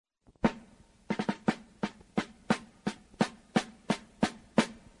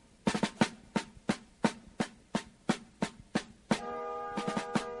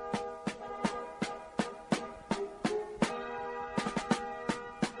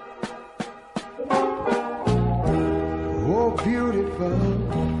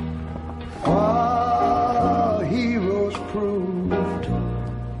our heroes proved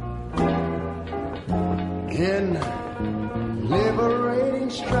in liberating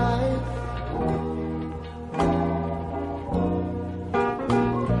strife.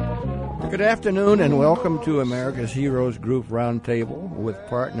 Good afternoon and welcome to America's Heroes Group Roundtable with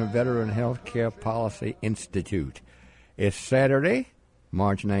partner Veteran Healthcare Policy Institute. It's Saturday,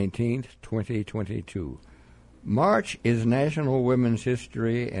 March 19th, 2022. March is National Women's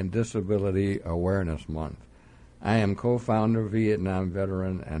History and Disability Awareness Month. I am co-founder, Vietnam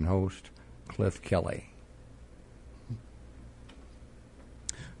veteran, and host Cliff Kelly.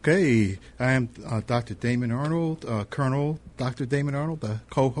 Okay, I am Dr. Damon Arnold, Colonel Dr. Damon Arnold, the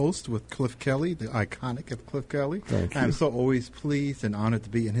co-host with Cliff Kelly, the iconic of Cliff Kelly. Thank you. I'm so always pleased and honored to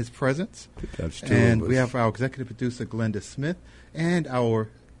be in his presence. That's two and of us. We have our executive producer, Glenda Smith, and our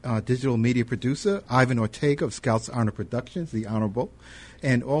digital media producer, Ivan Ortega of Scouts Honor Productions, the Honorable.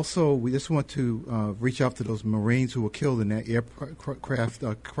 And also, we just want to reach out to those Marines who were killed in that aircraft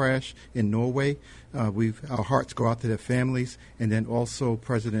crash in Norway. Our hearts go out to their families, and then also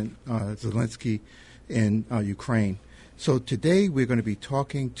President Zelensky in Ukraine. So today we're going to be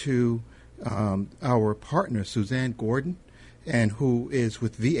talking to our partner, Suzanne Gordon, and who is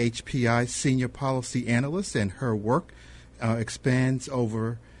with VHPI Senior Policy Analyst, and her work expands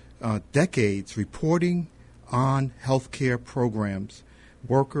over decades reporting on healthcare programs,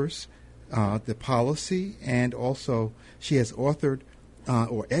 workers, the policy, and also she has authored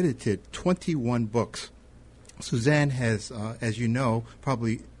or edited 21 books. Suzanne has, as you know,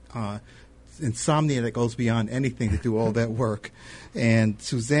 probably insomnia that goes beyond anything to do all that work. And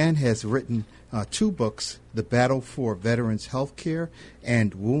Suzanne has written 2 books, The Battle for Veterans Healthcare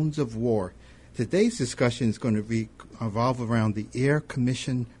and Wounds of War. Today's discussion is going to revolve around the Air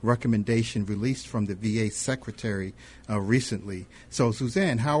Commission recommendation released from the VA Secretary recently. So,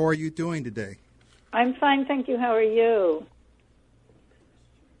 Suzanne, how are you doing today? I'm fine, thank you. How are you?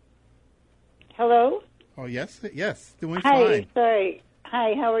 Hello? Oh, yes, doing Hi, fine. sorry.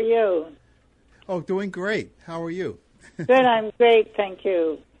 Hi, how are you? Oh, doing great. How are you? Good, I'm great, thank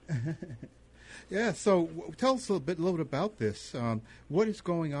you. Yeah, so tell us a little bit about this. What is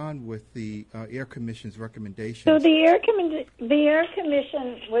going on with the Air Commission's recommendations? So the Air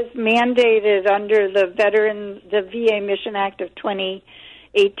Commission was mandated under the VA Mission Act of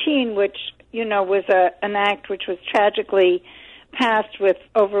 2018, which, was an act which was tragically passed with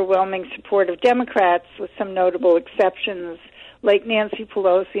overwhelming support of Democrats, with some notable exceptions like Nancy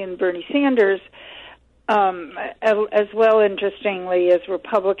Pelosi and Bernie Sanders, as well, interestingly, as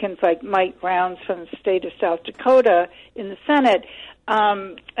Republicans like Mike Rounds from the state of South Dakota in the Senate.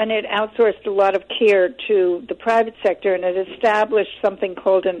 And it outsourced a lot of care to the private sector, and it established something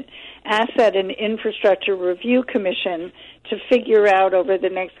called an Asset and Infrastructure Review Commission to figure out over the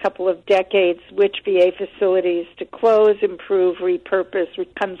next couple of decades which VA facilities to close, improve, repurpose,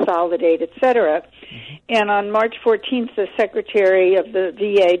 consolidate, etc. Mm-hmm. And on March 14th, the Secretary of the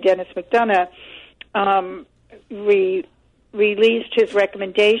VA, Dennis McDonough, released his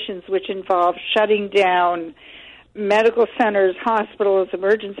recommendations, which involve shutting down medical centers, hospitals,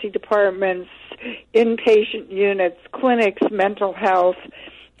 emergency departments, inpatient units, clinics, mental health,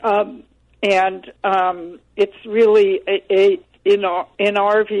 and it's really, in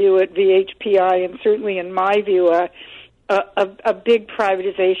our view at VHPI, and certainly in my view, a big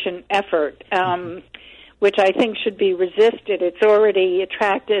privatization effort, which I think should be resisted. It's already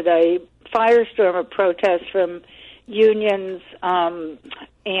attracted a firestorm of protests from unions and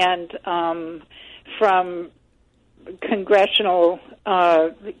from congressional,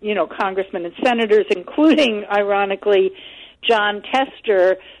 congressmen and senators, including, ironically, John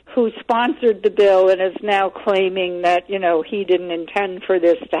Tester, who sponsored the bill and is now claiming that, he didn't intend for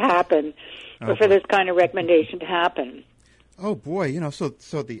this to happen, or for this kind of recommendation to happen. Oh, boy,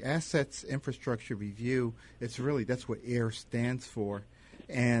 so the Assets Infrastructure Review, that's what AIR stands for.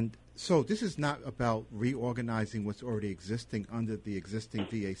 And so this is not about reorganizing what's already existing under the existing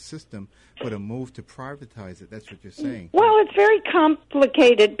VA system, but a move to privatize it. That's what you're saying. Well, it's very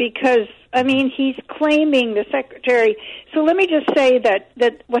complicated because, he's claiming, the Secretary. So let me just say that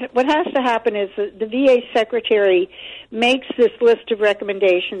what has to happen is the VA Secretary makes this list of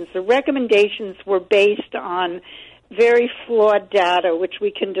recommendations. The recommendations were based on very flawed data, which we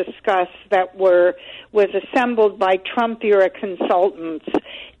can discuss, that was assembled by Trump-era consultants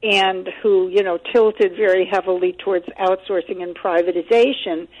and who, tilted very heavily towards outsourcing and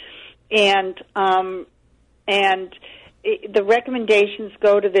privatization. And the recommendations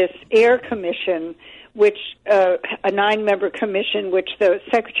go to this Air Commission, which a 9-member commission, which the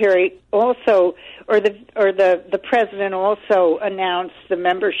secretary also, or the president also announced the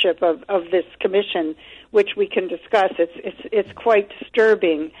membership of this commission, which we can discuss. It's quite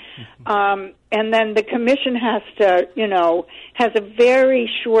disturbing. And then the commission has a very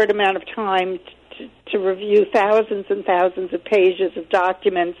short amount of time to review thousands and thousands of pages of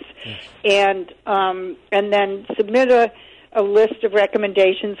documents, and then submit a list of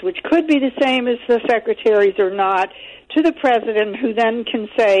recommendations, which could be the same as the secretaries or not, to the president, who then can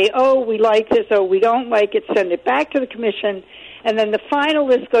say, oh, we like this, oh, we don't like it, send it back to the commission, and then the final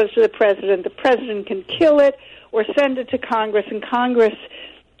list goes to the president. The president can kill it or send it to Congress, and Congress,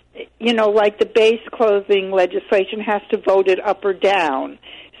 like the base clothing legislation, has to vote it up or down.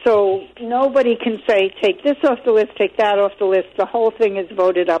 So nobody can say, take this off the list, take that off the list. The whole thing is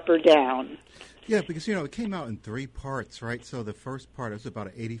voted up or down. Yeah, because, it came out in 3 parts, right? So the first part was about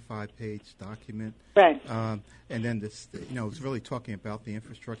an 85-page document. Right. And then this, it was really talking about the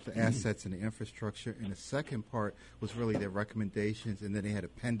infrastructure, the assets and the infrastructure. And the second part was really their recommendations, and then they had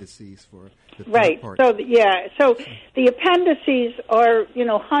appendices for the third part. So, so the appendices are,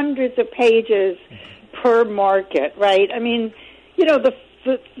 hundreds of pages per market, right? I mean,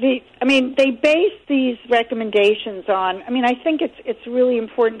 they base these recommendations on, I think it's really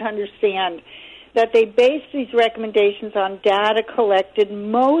important to understand that they base these recommendations on data collected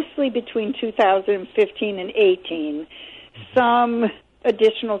mostly between 2015 and 18, some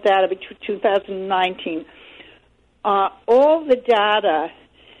additional data between 2019. All the data,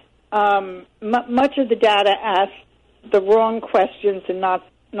 much of the data asked the wrong questions and not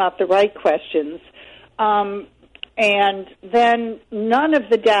the right questions. And then none of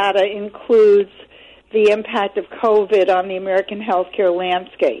the data includes the impact of COVID on the American healthcare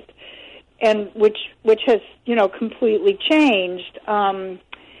landscape, and which has completely changed. And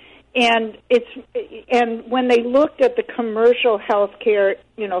when they looked at the commercial healthcare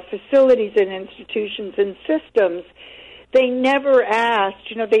facilities and institutions and systems, they never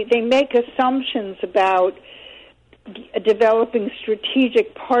asked. They make assumptions about developing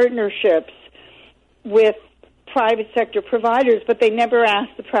strategic partnerships with private sector providers, but they never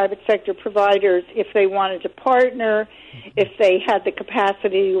asked the private sector providers if they wanted to partner, if they had the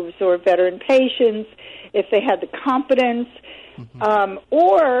capacity to absorb veteran patients, if they had the competence,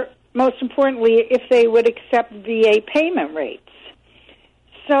 or, most importantly, if they would accept VA payment rates.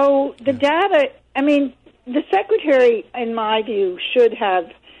 So the data, the secretary, in my view, should have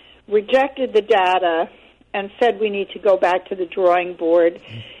rejected the data and said we need to go back to the drawing board.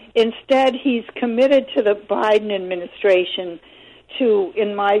 Instead, he's committed to the Biden administration to,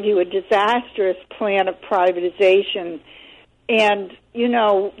 in my view, a disastrous plan of privatization. And,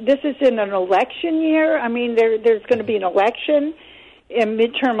 this is in an election year. There's going to be an election, a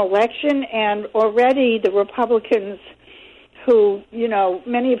midterm election, and already the Republicans who,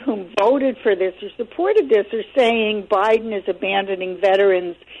 many of whom voted for this or supported this are saying Biden is abandoning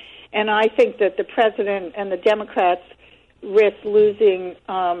veterans. And I think that the president and the Democrats risk losing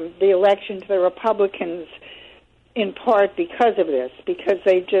the election to the Republicans in part because of this, because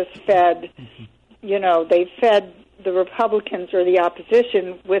they just fed, they fed the Republicans or the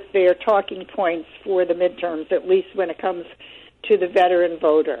opposition with their talking points for the midterms, at least when it comes to the veteran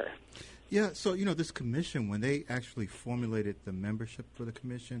voter. Yeah, so, this commission, when they actually formulated the membership for the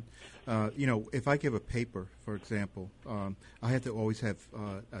commission, if I give a paper, for example, I have to always have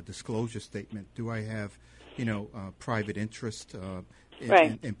a disclosure statement. Do I have private interest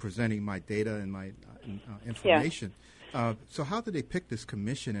in presenting my data and my information? Yeah. So how did they pick this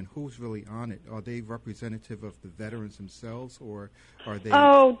commission, and who's really on it? Are they representative of the veterans themselves, or are they...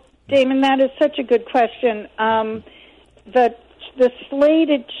 Oh, Damon, that is such a good question. The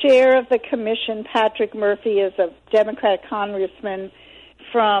slated chair of the commission, Patrick Murphy, is a Democrat congressman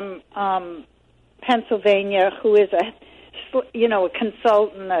from Pennsylvania who is a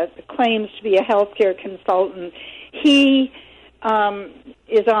consultant, claims to be a healthcare consultant. He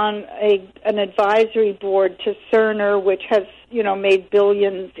is on an advisory board to Cerner, which has, made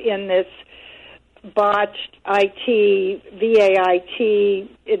billions in this botched VA IT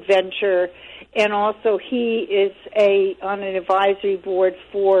adventure. And also he is on an advisory board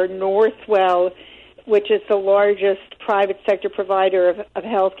for Northwell, which is the largest private sector provider of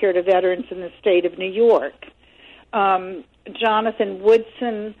health care to veterans in the state of New York. Jonathan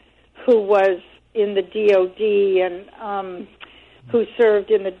Woodson, who was in the DOD and who served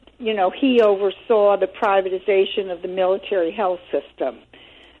in he oversaw the privatization of the military health system.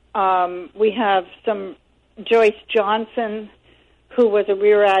 We have Joyce Johnson, who was a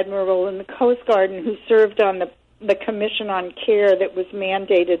rear admiral in the Coast Guard and who served on the Commission on Care that was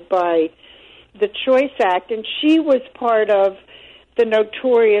mandated by the Choice Act, and she was part of the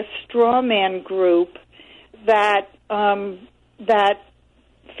notorious strawman group that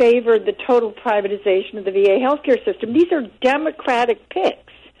favored the total privatization of the VA healthcare system. These are Democratic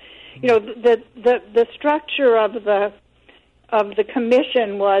picks. You know, the structure of the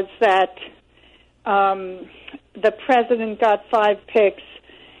commission was that the president got 5 picks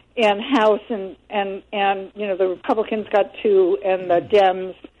in House, and you know, the Republicans got 2, and the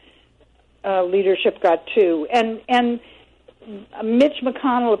Dems leadership got 2, and Mitch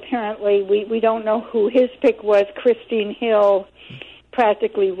McConnell, apparently, we don't know who his pick was. Christine Hill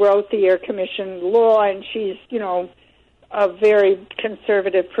practically wrote the Air Commission law, and she's, you know, a very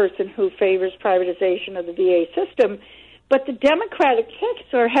conservative person who favors privatization of the VA system. But the Democratic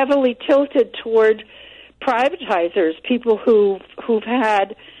picks are heavily tilted toward privatizers, people who've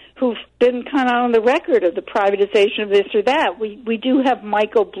been kind of on the record of the privatization of this or that. We do have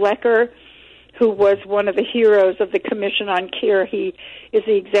Michael Blecker, who was one of the heroes of the Commission on Care. He is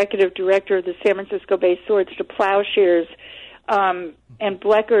the executive director of the San Francisco-based Swords to Plowshares, and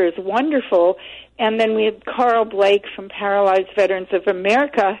Blecker is wonderful. And then we have Carl Blake from Paralyzed Veterans of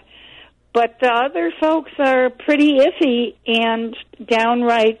America. But the other folks are pretty iffy and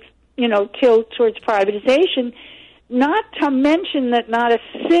downright, you know, tilt towards privatization, not to mention that not a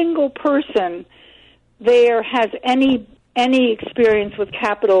single person there has any experience with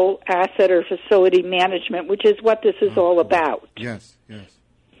capital asset or facility management, which is what this is all about. Yes, yes.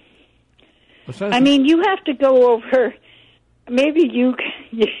 I mean, you have to go over, maybe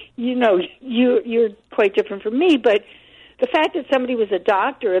you're quite different from me, but the fact that somebody was a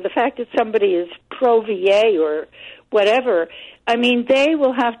doctor, or the fact that somebody is pro-VA or whatever, I mean, they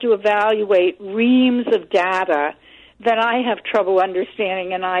will have to evaluate reams of data that I have trouble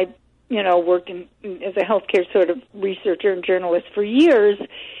understanding, and I, you know, worked as a healthcare sort of researcher and journalist for years,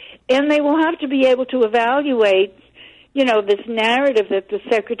 and they will have to be able to evaluate, you know, this narrative that the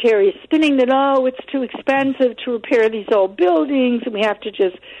secretary is spinning that, oh, it's too expensive to repair these old buildings, and we have to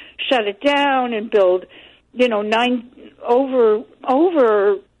just shut it down and build, you know, over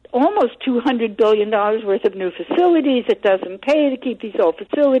almost $200 billion worth of new facilities. It doesn't pay to keep these old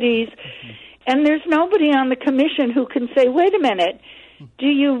facilities. Mm-hmm. And there's nobody on the commission who can say, wait a minute, do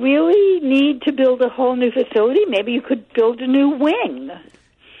you really need to build a whole new facility? Maybe you could build a new wing.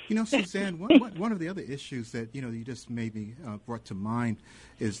 You know, Suzanne, one of the other issues that, you know, you just maybe brought to mind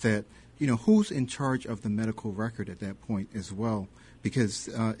is that, you know, who's in charge of the medical record at that point as well? Because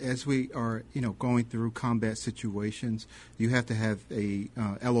as we are, you know, going through combat situations, you have to have a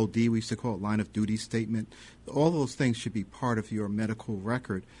LOD, we used to call it line of duty statement. All those things should be part of your medical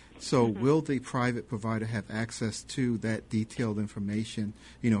record. So will the private provider have access to that detailed information,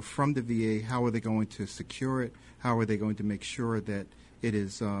 you know, from the VA? How are they going to secure it? How are they going to make sure that it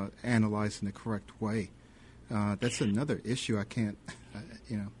is analyzed in the correct way? That's another issue I can't,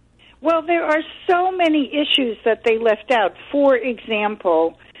 you know. Well, there are so many issues that they left out. For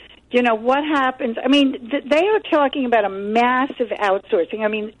example, you know, what happens? I mean, they are talking about a massive outsourcing. I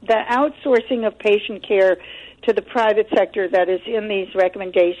mean, the outsourcing of patient care to the private sector that is in these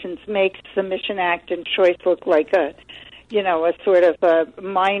recommendations makes the Mission Act and Choice look like a sort of a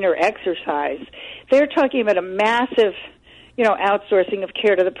minor exercise. They're talking about a massive, you know, outsourcing of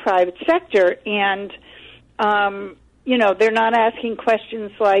care to the private sector, and you know, they're not asking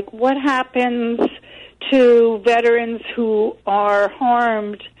questions like, what happens to veterans who are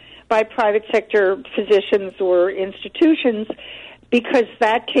harmed by private sector physicians or institutions, because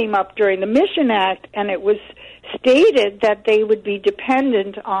that came up during the Mission Act, and it was stated that they would be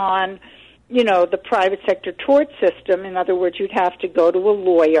dependent on, you know, the private sector tort system. In other words, you'd have to go to a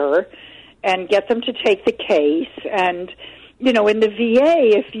lawyer and get them to take the case. And, you know, in the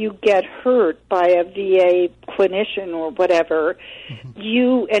VA, if you get hurt by a VA clinician or whatever,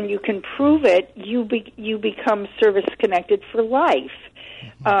 you can prove it, you become service-connected for life.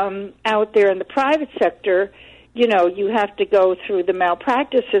 Out there in the private sector, you know, you have to go through the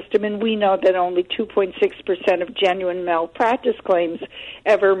malpractice system, and we know that only 2.6% of genuine malpractice claims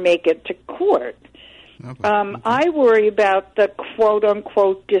ever make it to court. I worry about the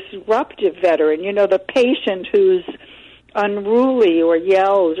quote-unquote disruptive veteran, you know, the patient who's unruly or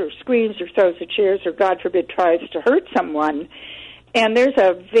yells or screams or throws the chairs or, God forbid, tries to hurt someone. And there's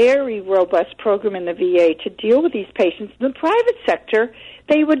a very robust program in the VA to deal with these patients. In the private sector,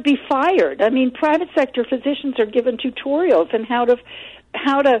 they would be fired. I mean, private sector physicians are given tutorials on how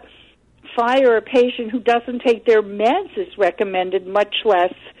to fire a patient who doesn't take their meds as recommended, much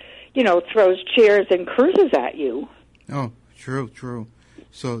less, you know, throws chairs and curses at you. Oh, true.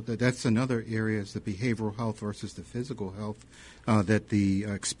 So that's another area is the behavioral health versus the physical health, that the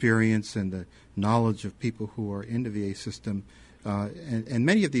experience and the knowledge of people who are in the VA system, and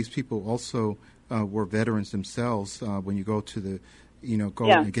many of these people also were veterans themselves. When you go to the,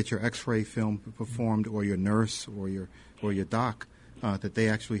 and get your X-ray film performed, or your nurse or your doc, that they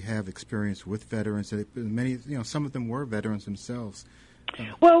actually have experience with veterans. Many, some of them were veterans themselves.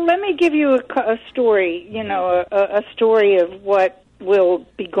 Well, let me give you a story, a story of what will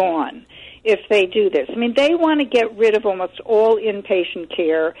be gone if they do this. I mean, they want to get rid of almost all inpatient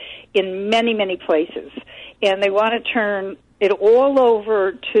care in many, many places, and they want to turn it all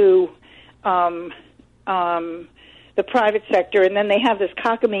over to the private sector, and then they have this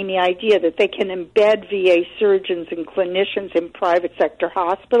cockamamie idea that they can embed VA surgeons and clinicians in private sector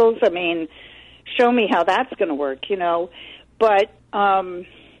hospitals. I mean, show me how that's going to work, But I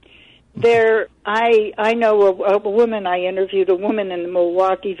know a woman, I interviewed a woman in the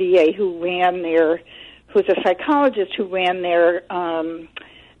Milwaukee VA who's a psychologist who ran their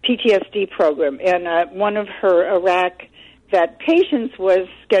PTSD program, and one of her Iraq vet patients was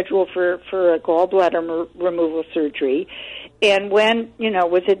scheduled for a gallbladder removal surgery, and when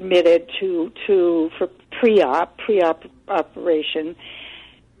was admitted for pre-op operation,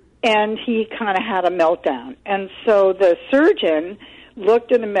 and he kind of had a meltdown, and so the surgeon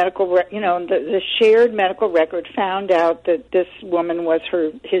looked in the medical, the shared medical record, found out that this woman was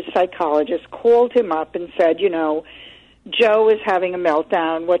his psychologist, called him up and said, Joe is having a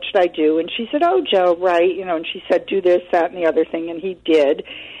meltdown. What should I do? And she said, oh, Joe, right. And she said, do this, that, and the other thing. And he did.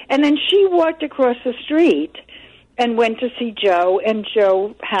 And then she walked across the street and went to see Joe, and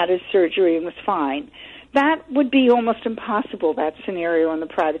Joe had his surgery and was fine. That would be almost impossible, that scenario in the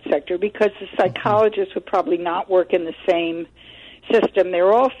private sector, because the psychologists would probably not work in the same system.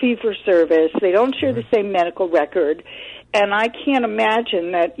 They're all fee-for-service. They don't share the same medical record. And I can't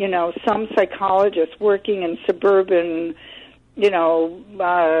imagine that, some psychologist working in suburban,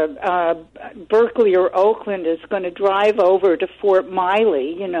 Berkeley or Oakland is going to drive over to Fort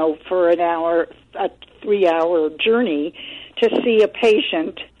Miley, for an hour, a 3-hour journey to see a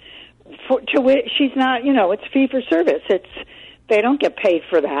patient to which she's not, it's fee for service. They don't get paid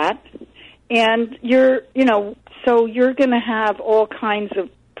for that. And so you're going to have all kinds of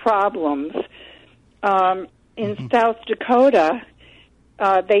problems. In South Dakota,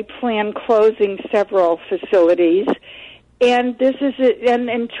 they plan closing several facilities, and this is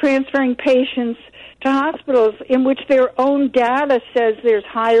and transferring patients to hospitals in which their own data says there's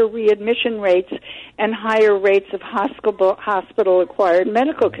higher readmission rates and higher rates of hospital-acquired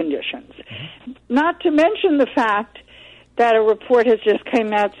medical conditions. Not to mention the fact that a report has just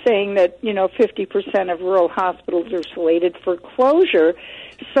come out saying that 50% of rural hospitals are slated for closure.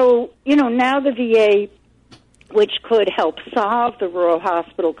 So now the VA, which could help solve the rural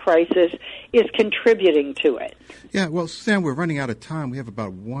hospital crisis, is contributing to it. Yeah, well, Suzanne, we're running out of time. We have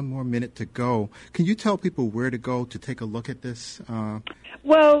about 1 more minute to go. Can you tell people where to go to take a look at this?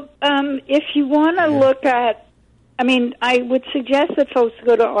 Well, if you want to look at, I would suggest that folks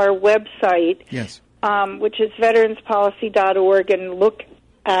go to our website, yes, which is veteranspolicy.org, and look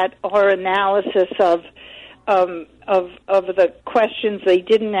at our analysis of the questions they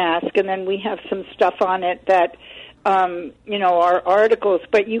didn't ask, and then we have some stuff on it that, are articles.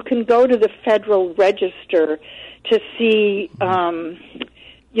 But you can go to the Federal Register to see, just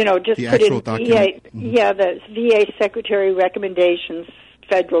the put in document. VA, the VA Secretary recommendations,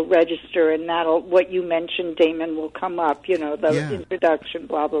 Federal Register, and what you mentioned, Damon, will come up. The introduction,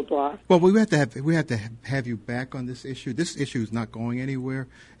 blah blah blah. Well, we have to have you back on this issue. This issue is not going anywhere,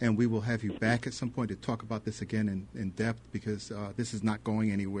 and we will have you back at some point to talk about this again in depth, because this is not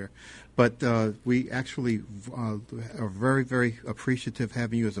going anywhere. But we actually are very, very appreciative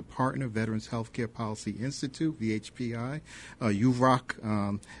having you as a partner, Veterans Healthcare Policy Institute, VHPI. You rock,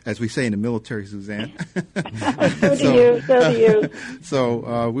 as we say in the military, Suzanne. So do you. So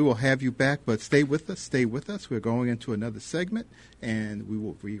we will have you back, but stay with us. Stay with us. We're going into another segment, and we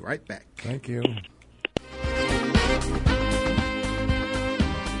will be right back. Thank you.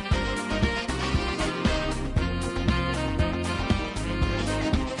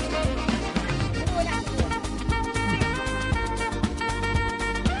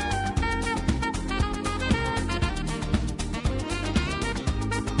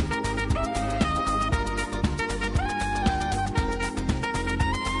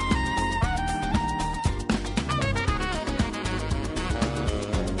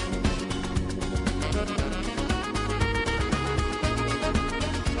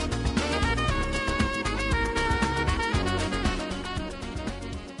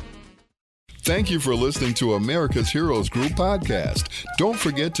 Thank you for listening to America's Heroes Group podcast. Don't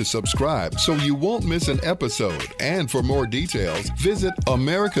forget to subscribe so you won't miss an episode. And for more details, visit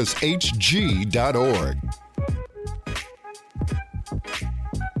americashg.org.